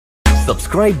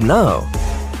Subscribe now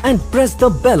and press the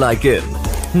bell icon.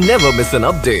 Never miss an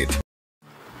update.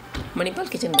 Manipal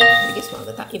kitchen ಗಾರ್ಡನ್ಗೆ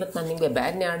ಸ್ವಾಗತ. ಇವತ್ತು ನಾನು ನಿಮಗೆ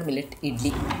ಬ್ಯಾರ್ನ್ಯಾರ್ಡ್ ಮಿಲೆಟ್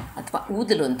ಇಡ್ಲಿ ಅಥವಾ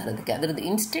ಊದಲು ಅಂತ ಹೇಳೋದಕ್ಕೆ ಅದರದ್ದು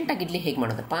ಇನ್ಸ್ಟೆಂಟಾಗಿ ಇಡ್ಲಿ ಹೇಗೆ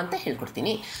ಮಾಡೋದಪ್ಪ ಅಂತ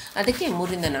ಹೇಳ್ಕೊಡ್ತೀನಿ. ಅದಕ್ಕೆ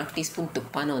 3-4 ಟೀ ಸ್ಪೂನ್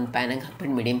ತುಪ್ಪನ ಒಂದು ಪ್ಯಾನಾಗಿ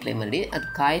ಹಾಕ್ಬಿಟ್ಟು ಮೀಡಿಯಮ್ ಫ್ಲೇಮಲ್ಲಿ ಅದು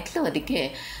ಕಾಯ್ತು. ಅದಕ್ಕೆ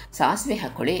ಸಾಸಿವೆ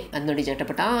ಹಾಕ್ಕೊಳ್ಳಿ. ಅದು ನೋಡಿ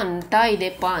ಜಟಪಟ ಅಂತ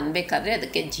ಇದೆಪ್ಪ ಅನ್ಬೇಕಾದ್ರೆ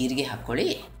ಅದಕ್ಕೆ ಜೀರಿಗೆ ಹಾಕ್ಕೊಳ್ಳಿ.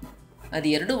 ಅದು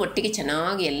ಎರಡೂ ಒಟ್ಟಿಗೆ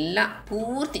ಚೆನ್ನಾಗಿ ಎಲ್ಲ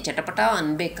ಪೂರ್ತಿ ಚಟಪಟ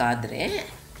ಅನ್ಬೇಕಾದ್ರೆ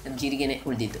ಅದು ಜೀರಿಗೆನೇ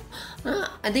ಉಳಿದಿದ್ದು.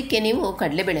 ಅದಕ್ಕೆ ನೀವು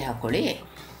ಕಡಲೆಬೇಳೆ ಹಾಕ್ಕೊಳ್ಳಿ.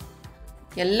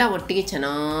 ಎಲ್ಲ ಒಟ್ಟಿಗೆ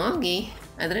ಚೆನ್ನಾಗಿ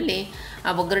ಅದರಲ್ಲಿ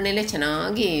ಆ ಒಗ್ಗರಣೆಲೇ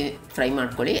ಚೆನ್ನಾಗಿ ಫ್ರೈ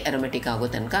ಮಾಡ್ಕೊಳ್ಳಿ ಅರೋಮೆಟಿಕ್ ಆಗೋ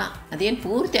ತನಕ. ಅದೇನು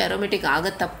ಪೂರ್ತಿ ಅರೋಮೆಟಿಕ್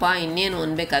ಆಗುತ್ತಪ್ಪ ಇನ್ನೇನು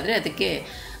ಅನ್ಬೇಕಾದ್ರೆ ಅದಕ್ಕೆ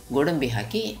ಗೋಡಂಬಿ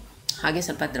ಹಾಕಿ, ಹಾಗೆ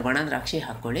ಸ್ವಲ್ಪ ಒಣ ದ್ರಾಕ್ಷಿ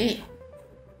ಹಾಕ್ಕೊಳ್ಳಿ.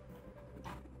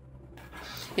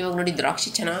 ಇವಾಗ ನೋಡಿ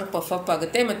ದ್ರಾಕ್ಷಿ ಚೆನ್ನಾಗಿ ಪಫ್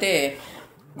ಆಗುತ್ತೆ ಮತ್ತು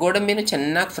ಗೋಡಂಬಿನೂ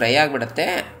ಚೆನ್ನಾಗಿ ಫ್ರೈ ಆಗಿಬಿಡುತ್ತೆ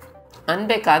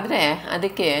ಅನ್ಬೇಕಾದ್ರೆ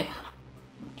ಅದಕ್ಕೆ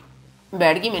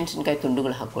ಬ್ಯಾಡಗಿ ಮೆಣಸಿನ್ಕಾಯಿ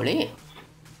ತುಂಡುಗಳು ಹಾಕ್ಕೊಳ್ಳಿ.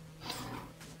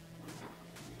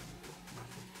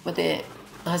 ಮತ್ತು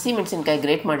ಹಸಿ ಮೆಣಸಿನ್ಕಾಯಿ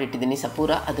ಗ್ರೇಟ್ ಮಾಡಿಟ್ಟಿದ್ದೀನಿ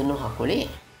ಸಪೂರ, ಅದನ್ನು ಹಾಕ್ಕೊಳ್ಳಿ.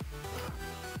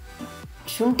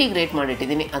 ಶುಂಠಿ ಗ್ರೇಟ್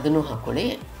ಮಾಡಿಟ್ಟಿದ್ದೀನಿ, ಅದನ್ನು ಹಾಕ್ಕೊಳ್ಳಿ.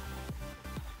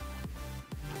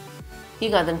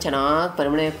 ಈಗ ಅದನ್ನು ಚೆನ್ನಾಗಿ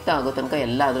ಪರಿಮಳಯುಕ್ತ ಆಗೋ ತನಕ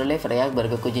ಎಲ್ಲ ಅದರಲ್ಲೇ ಫ್ರೈ ಆಗಿ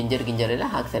ಬರಬೇಕು. ಗಿಂಜರೆಲ್ಲ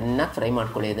ಹಾಕಿ ಚೆನ್ನಾಗಿ ಫ್ರೈ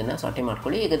ಮಾಡ್ಕೊಳ್ಳಿ. ಅದನ್ನು ಸಾಟೆ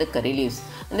ಮಾಡ್ಕೊಳ್ಳಿ. ಈಗ ಅದಕ್ಕೆ ಕರಿ ಲೀವ್ಸ್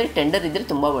ಅಂದರೆ ಟೆಂಡರ್ ಇದ್ದರೆ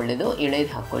ತುಂಬ ಒಳ್ಳೆಯದು,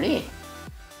 ಎಳೆದು ಹಾಕ್ಕೊಳ್ಳಿ.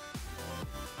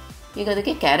 ಈಗ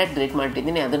ಅದಕ್ಕೆ ಕ್ಯಾರೆಟ್ ಗ್ರೇಟ್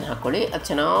ಮಾಡಿಟ್ಟಿದ್ದೀನಿ, ಅದನ್ನು ಹಾಕ್ಕೊಳ್ಳಿ. ಅದು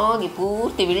ಚೆನ್ನಾಗಿ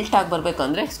ಪೂರ್ತಿ ವಿಲ್ಟ್ ಆಗಿ ಬರಬೇಕು,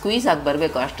 ಅಂದರೆ ಸ್ಕ್ವೀಸ್ ಆಗಿ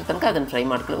ಬರಬೇಕು, ಅಷ್ಟು ತನಕ ಅದನ್ನು ಫ್ರೈ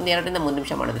ಮಾಡ್ಕೊಳ್ಳಿ. ಒಂದು 2-3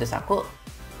 ನಿಮಿಷ ಮಾಡಿದ್ರೆ ಸಾಕು.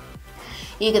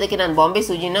 ಈಗ ಅದಕ್ಕೆ ನಾನು ಬಾಂಬೆ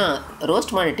ಸೂಜಿನ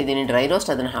ರೋಸ್ಟ್ ಮಾಡಿಟ್ಟಿದ್ದೀನಿ, ಡ್ರೈ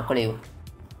ರೋಸ್ಟ್, ಅದನ್ನು ಹಾಕ್ಕೊಳ್ಳಿ.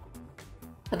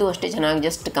 ಅದು ಅಷ್ಟೇ ಚೆನ್ನಾಗಿ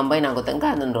ಜಸ್ಟ್ ಕಂಬೈನ್ ಆಗೋ ತನಕ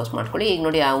ಅದನ್ನು ರೋಸ್ಟ್ ಮಾಡ್ಕೊಳ್ಳಿ. ಈಗ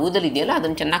ನೋಡಿ ಆ ಊದಲು ಇದೆಯಲ್ಲ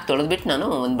ಅದನ್ನು ಚೆನ್ನಾಗಿ ತೊಳೆದ್ಬಿಟ್ಟು ನಾನು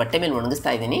ಒಂದು ಬಟ್ಟೆ ಮೇಲೆ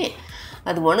ಒಣಗಿಸ್ತಾ ಇದ್ದೀನಿ.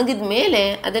 ಅದು ಒಣಗಿದ ಮೇಲೆ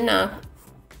ಅದನ್ನು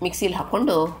ಮಿಕ್ಸಿಲಿ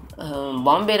ಹಾಕ್ಕೊಂಡು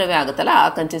ಬಾಂಬೆ ರವೆ ಆಗುತ್ತಲ್ಲ ಆ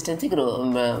ಕನ್ಸಿಸ್ಟೆನ್ಸಿಗೆ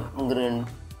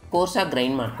ಕೋರ್ಸಾಗಿ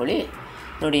ಗ್ರೈಂಡ್ ಮಾಡ್ಕೊಳ್ಳಿ.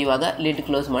 ನೋಡಿ ಇವಾಗ ಲಿಡ್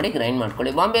ಕ್ಲೋಸ್ ಮಾಡಿ ಗ್ರೈಂಡ್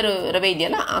ಮಾಡ್ಕೊಳ್ಳಿ. ಬಾಂಬೆ ರವೆ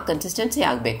ಇದೆಯಲ್ಲ ಆ ಕನ್ಸಿಸ್ಟೆನ್ಸಿ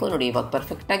ಆಗಬೇಕು. ನೋಡಿ ಇವಾಗ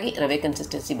ಪರ್ಫೆಕ್ಟಾಗಿ ರವೆ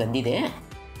ಕನ್ಸಿಸ್ಟೆನ್ಸಿ ಬಂದಿದೆ.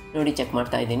 ನೋಡಿ ಚೆಕ್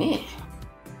ಮಾಡ್ತಾ ಇದ್ದೀನಿ,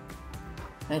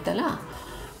 ಆಯಿತಲ್ಲ.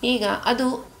 ಈಗ ಅದು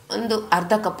ಒಂದು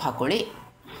ಅರ್ಧ ಕಪ್ ಹಾಕ್ಕೊಳ್ಳಿ.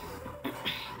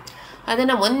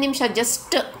 ಅದನ್ನು 1 ನಿಮಿಷ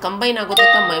ಜಸ್ಟ್ ಕಂಬೈನ್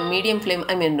ಆಗೋದಕ್ಕೆ ಮೀಡಿಯಮ್ ಫ್ಲೇಮ್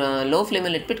ಲೋ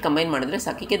ಫ್ಲೇಮಲ್ಲಿ ಇಟ್ಬಿಟ್ಟು ಕಂಬೈನ್ ಮಾಡಿದ್ರೆ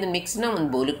ಸಾಕಿಗೆ ಅದನ್ನು ಮಿಕ್ಸ್ನ ಒಂದು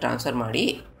ಬೌಲಿಗೆ ಟ್ರಾನ್ಸ್ಫರ್ ಮಾಡಿ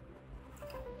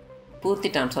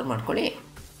ಪೂರ್ತಿ ಟ್ರಾನ್ಸ್ಫರ್ ಮಾಡ್ಕೊಳ್ಳಿ.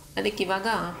 ಅದಕ್ಕೆ ಇವಾಗ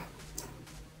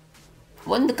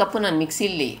 1 ಕಪ್ಪು ನಾನು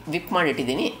ಮಿಕ್ಸಿಲಿ ವಿಪ್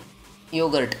ಮಾಡಿಟ್ಟಿದ್ದೀನಿ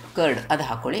ಯೋಗರ್ಟ್ ಕರ್ಡ್, ಅದು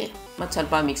ಹಾಕ್ಕೊಳ್ಳಿ. ಮತ್ತು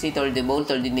ಸ್ವಲ್ಪ ಮಿಕ್ಸಿ ಬೌಲ್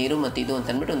ತೊಳೆದಿದ್ದು ನೀರು ಮತ್ತು ಇದು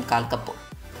ಅಂತ ಅಂದ್ಬಿಟ್ಟು ಒಂದು 1/4 ಕಪ್ಪು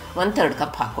 1/3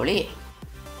 ಕಪ್ ಹಾಕ್ಕೊಳ್ಳಿ.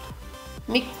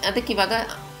 ಅದಕ್ಕೆ ಇವಾಗ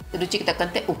ರುಚಿಗೆ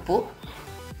ತಕ್ಕಂತೆ ಉಪ್ಪು,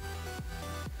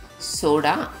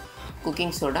 ಸೋಡಾ,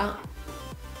 ಕುಕ್ಕಿಂಗ್ ಸೋಡಾ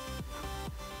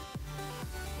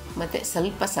ಮತ್ತು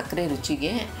ಸ್ವಲ್ಪ ಸಕ್ಕರೆ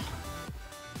ರುಚಿಗೆ.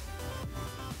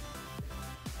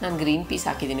 ನಾನು ಗ್ರೀನ್ ಪೀಸ್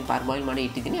ಹಾಕಿದ್ದೀನಿ, ಪಾರ್ಬಾಯ್ಲ್ ಮಾಡಿ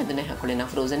ಇಟ್ಟಿದ್ದೀನಿ, ಅದನ್ನೇ ಹಾಕ್ಕೊಳ್ಳಿ.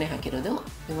 ನಾನು ಫ್ರೋಝನ್ನೇ ಹಾಕಿರೋದು.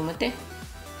 ಇವಾಗ ಮತ್ತು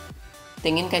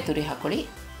ತೆಂಗಿನಕಾಯಿ ತುರಿ ಹಾಕ್ಕೊಳ್ಳಿ,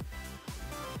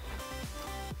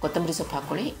 ಕೊತ್ತಂಬರಿ ಸೊಪ್ಪು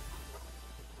ಹಾಕ್ಕೊಳ್ಳಿ,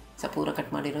 ಸಪೂರ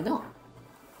ಕಟ್ ಮಾಡಿರೋದು.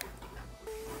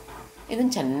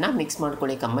 ಇದನ್ನು ಚೆನ್ನಾಗಿ ಮಿಕ್ಸ್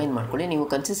ಮಾಡ್ಕೊಳ್ಳಿ, ಕಂಬೈನ್ ಮಾಡ್ಕೊಳ್ಳಿ. ನೀವು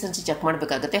ಕನ್ಸಿಸ್ಟೆನ್ಸಿ ಚೆಕ್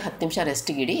ಮಾಡಬೇಕಾಗುತ್ತೆ. 10 ನಿಮಿಷ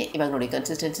ರೆಸ್ಟಿಗೆ ಇಡಿ. ಇವಾಗ ನೋಡಿ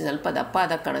ಕನ್ಸಿಸ್ಟೆನ್ಸಿ ಸ್ವಲ್ಪ ದಪ್ಪ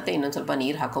ಆದಾಗ ಕಾಣುತ್ತೆ, ಇನ್ನೊಂದು ಸ್ವಲ್ಪ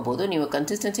ನೀರು ಹಾಕೋಬೋದು. ನೀವು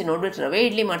ಕನ್ಸಿಸ್ಟೆನ್ಸಿ ನೋಡಿಬಿಟ್ಟು ರವೆ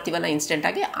ಇಡ್ಲಿ ಮಾಡ್ತೀವಲ್ಲ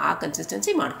ಇನ್ಸ್ಟೆಂಟಾಗಿ ಆ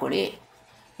ಕನ್ಸಿಸ್ಟೆನ್ಸಿ ಮಾಡ್ಕೊಳ್ಳಿ.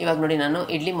 ಇವಾಗ ನೋಡಿ ನಾನು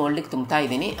ಇಡ್ಲಿ ಮೋಲ್ಡಿಗೆ ತುಂಬ್ತಾ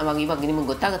ಇದ್ದೀನಿ. ಇವಾಗ ನಿಮಗೆ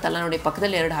ಗೊತ್ತಾಗುತ್ತಲ್ಲ ನೋಡಿ,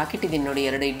 ಪಕ್ಕದಲ್ಲಿ 2 ಹಾಕಿಟ್ಟಿದ್ದೀನಿ ನೋಡಿ,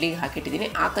 2 ಇಡ್ಲಿಗೆ ಹಾಕಿಟ್ಟಿದ್ದೀನಿ.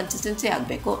 ಆ ಕನ್ಸಿಸ್ಟೆನ್ಸಿ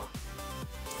ಆಗಬೇಕು.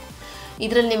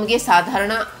 ಇದರಲ್ಲಿ ನಿಮಗೆ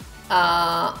ಸಾಧಾರಣ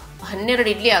 12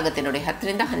 ಇಡ್ಲಿ ಆಗುತ್ತೆ ನೋಡಿ,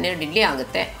 10-12 ಇಡ್ಲಿ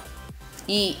ಆಗುತ್ತೆ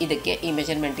ಈ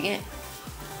ಮೆಜರ್ಮೆಂಟ್ಗೆ.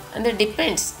 ಅಂದರೆ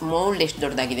ಡಿಪೆಂಡ್ಸ್ ಮೌಲ್ಡ್ ಎಷ್ಟು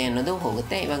ದೊಡ್ಡದಾಗಿದೆ ಅನ್ನೋದು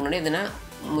ಹೋಗುತ್ತೆ. ಇವಾಗ ನೋಡಿ ಅದನ್ನು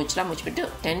ಮುಚ್ಚಿಬಿಟ್ಟು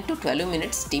 10-12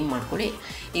 ಮಿನಿಟ್ಸ್ ಸ್ಟೀಮ್ ಮಾಡ್ಕೊಳ್ಳಿ.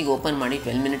 ಈಗ ಓಪನ್ ಮಾಡಿ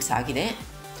 12 ಮಿನಿಟ್ಸ್ ಆಗಿದೆ.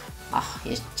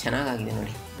 ಎಷ್ಟು ಚೆನ್ನಾಗಾಗಿದೆ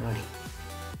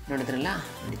ನೋಡಿದ್ರಲ್ಲ.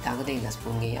 ನೋಡಿ ತಾಗೋದೇ ಇಲ್ಲ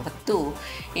ಸ್ಪೂನ್ಗೆ. ಯಾವತ್ತೂ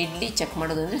ಇಡ್ಲಿ ಚೆಕ್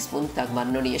ಮಾಡೋದು ಅಂದರೆ ಸ್ಪೂನ್ಗೆ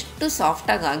ತಾಗಬಾರ್ದು. ನೋಡಿ ಎಷ್ಟು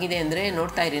ಸಾಫ್ಟಾಗಿ ಆಗಿದೆ ಅಂದರೆ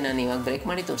ನೋಡ್ತಾ ಇರಿ. ನಾನು ಇವಾಗ ಬ್ರೇಕ್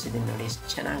ಮಾಡಿ ತೋರಿಸಿದ್ದೀನಿ ನೋಡಿ ಎಷ್ಟು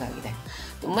ಚೆನ್ನಾಗಾಗಿದೆ,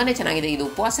 ತುಂಬಾ ಚೆನ್ನಾಗಿದೆ. ಇದು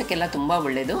ಉಪವಾಸಕ್ಕೆಲ್ಲ ತುಂಬ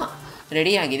ಒಳ್ಳೆಯದು.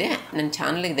 ರೆಡಿಯಾಗಿದೆ. ನನ್ನ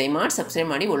ಚಾನಲ್ಗೆ ದಯಮಾಡಿ ಸಬ್ಸ್ಕ್ರೈಬ್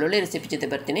ಮಾಡಿ. ಒಳ್ಳೊಳ್ಳೆ ರೆಸಿಪಿ ಜೊತೆ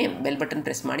ಬರ್ತೀನಿ. ಬೆಲ್ ಬಟನ್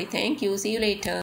ಪ್ರೆಸ್ ಮಾಡಿ. Thank you. C you later.